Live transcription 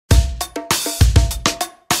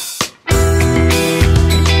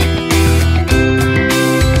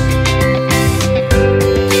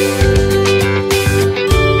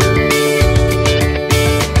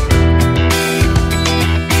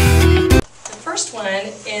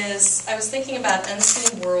one is, I was thinking about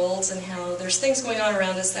unseen worlds and how there's things going on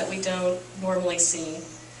around us that we don't normally see.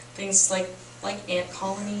 Things like ant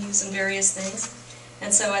colonies and various things.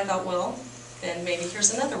 And so I thought, well, then maybe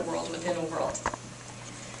here's another world within a world.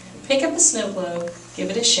 Pick up a snow globe, give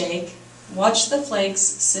it a shake, watch the flakes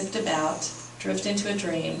sift about, drift into a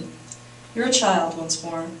dream. You're a child once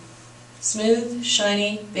more. Smooth,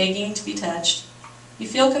 shiny, begging to be touched. You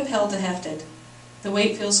feel compelled to heft it. The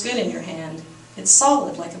weight feels good in your hand. It's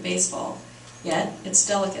solid like a baseball, yet it's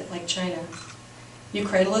delicate like china. You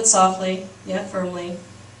cradle it softly, yet firmly,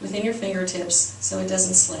 within your fingertips so it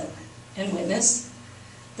doesn't slip. And witness,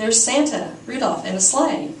 there's Santa, Rudolph, and a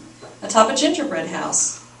sleigh, atop a gingerbread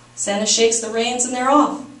house. Santa shakes the reins and they're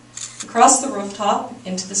off, across the rooftop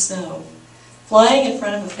into the snow, flying in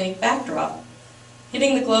front of a fake backdrop.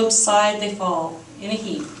 Hitting the globe's side, they fall, in a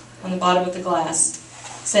heap, on the bottom of the glass.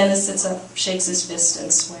 Santa sits up, shakes his fist,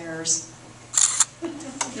 and swears.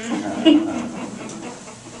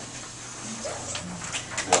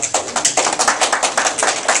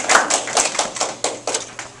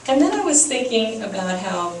 And then I was thinking about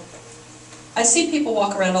how I see people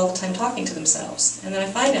walk around all the time talking to themselves, and then I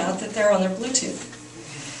find out that they're on their Bluetooth.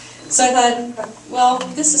 So I thought, well,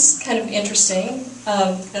 this is kind of interesting.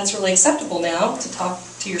 That's really acceptable now, to talk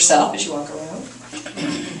to yourself as you walk around.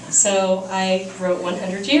 So I wrote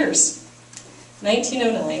 100 years.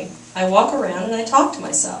 1909, I walk around and I talk to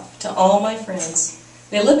myself, to all my friends.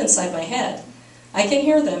 They live inside my head. I can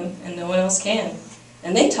hear them, and no one else can.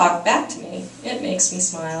 And they talk back to me. It makes me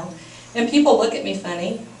smile. And people look at me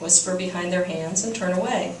funny, whisper behind their hands, and turn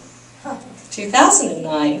away.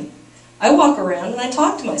 2009, I walk around and I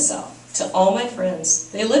talk to myself, to all my friends.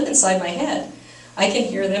 They live inside my head. I can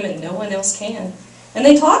hear them and no one else can. And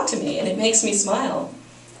they talk to me and it makes me smile.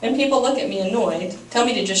 And people look at me annoyed, tell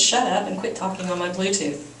me to just shut up and quit talking on my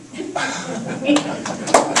Bluetooth.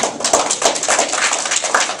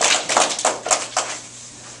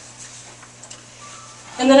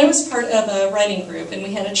 And then I was part of a writing group and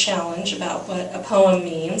we had a challenge about what a poem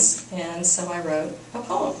means, and so I wrote a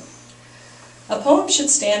poem. A poem should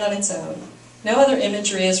stand on its own. No other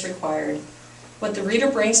imagery is required. What the reader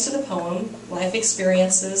brings to the poem, life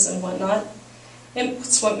experiences and whatnot,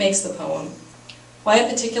 it's what makes the poem. Why a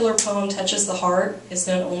particular poem touches the heart is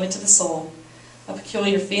known only to the soul. A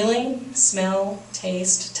peculiar feeling, smell,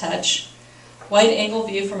 taste, touch, wide-angle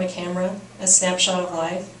view from a camera, a snapshot of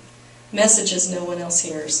life, messages no one else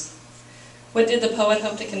hears. What did the poet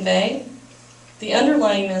hope to convey? The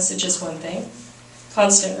underlying message is one thing.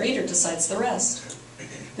 Constant reader decides the rest.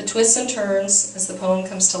 The twists and turns as the poem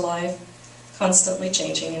comes to life, constantly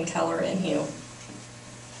changing in color and hue.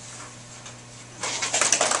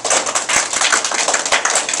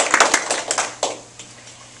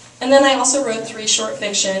 And then I also wrote 3 short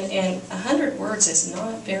fiction, and 100 words is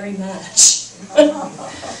not very much.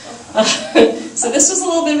 So this was a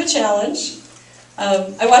little bit of a challenge.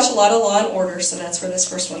 I watch a lot of Law and Order, so that's where this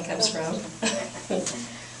first one comes from.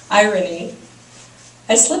 Irony.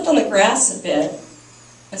 I slipped on the grass a bit.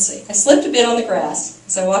 I slipped a bit on the grass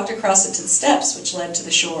as I walked across it to the steps which led to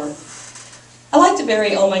the shore. I like to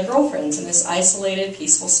bury all my girlfriends in this isolated,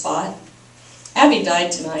 peaceful spot. Abby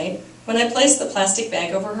died tonight when I placed the plastic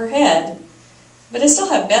bag over her head, but I still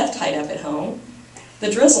have Beth tied up at home. The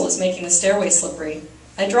drizzle is making the stairway slippery.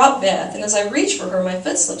 I drop Beth, and as I reach for her, my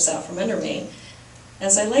foot slips out from under me.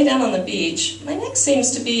 As I lay down on the beach, my neck seems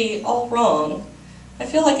to be all wrong. I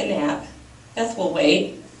feel like a nap. Beth will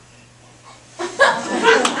wait.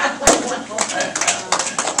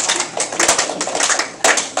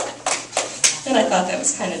 And I thought that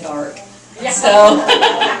was kind of dark. So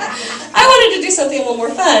I wanted to do something a little more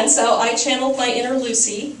fun, so I channeled my inner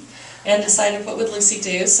Lucy and decided what would Lucy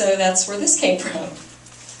do, so that's where this came from.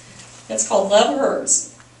 It's called Love Hurts.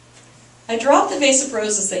 I dropped the vase of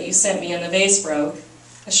roses that you sent me and the vase broke.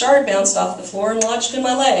 A shard bounced off the floor and lodged in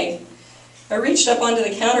my leg. I reached up onto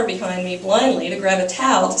the counter behind me blindly to grab a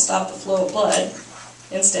towel to stop the flow of blood.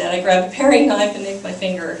 Instead, I grabbed a paring knife and nicked my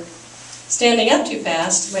finger. Standing up too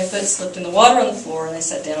fast, my foot slipped in the water on the floor and I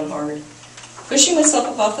sat down hard. Pushing myself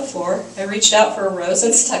up off the floor, I reached out for a rose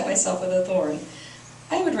and stuck myself with a thorn.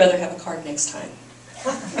 I would rather have a card next time.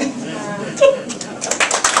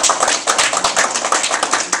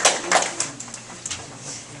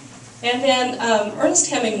 And then Ernest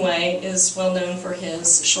Hemingway is well known for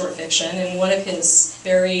his short fiction, and one of his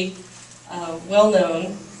very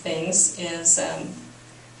well-known things is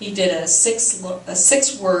he did a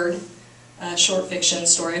six-word short fiction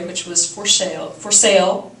story, which was For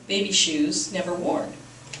Sale, Baby Shoes Never Worn.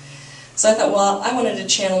 So I thought, well, I wanted to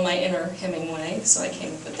channel my inner Hemingway, so I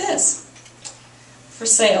came up with this. For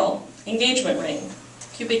sale, engagement ring.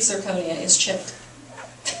 Pubic zirconia is chipped.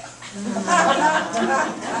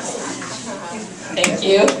 Thank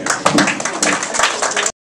you.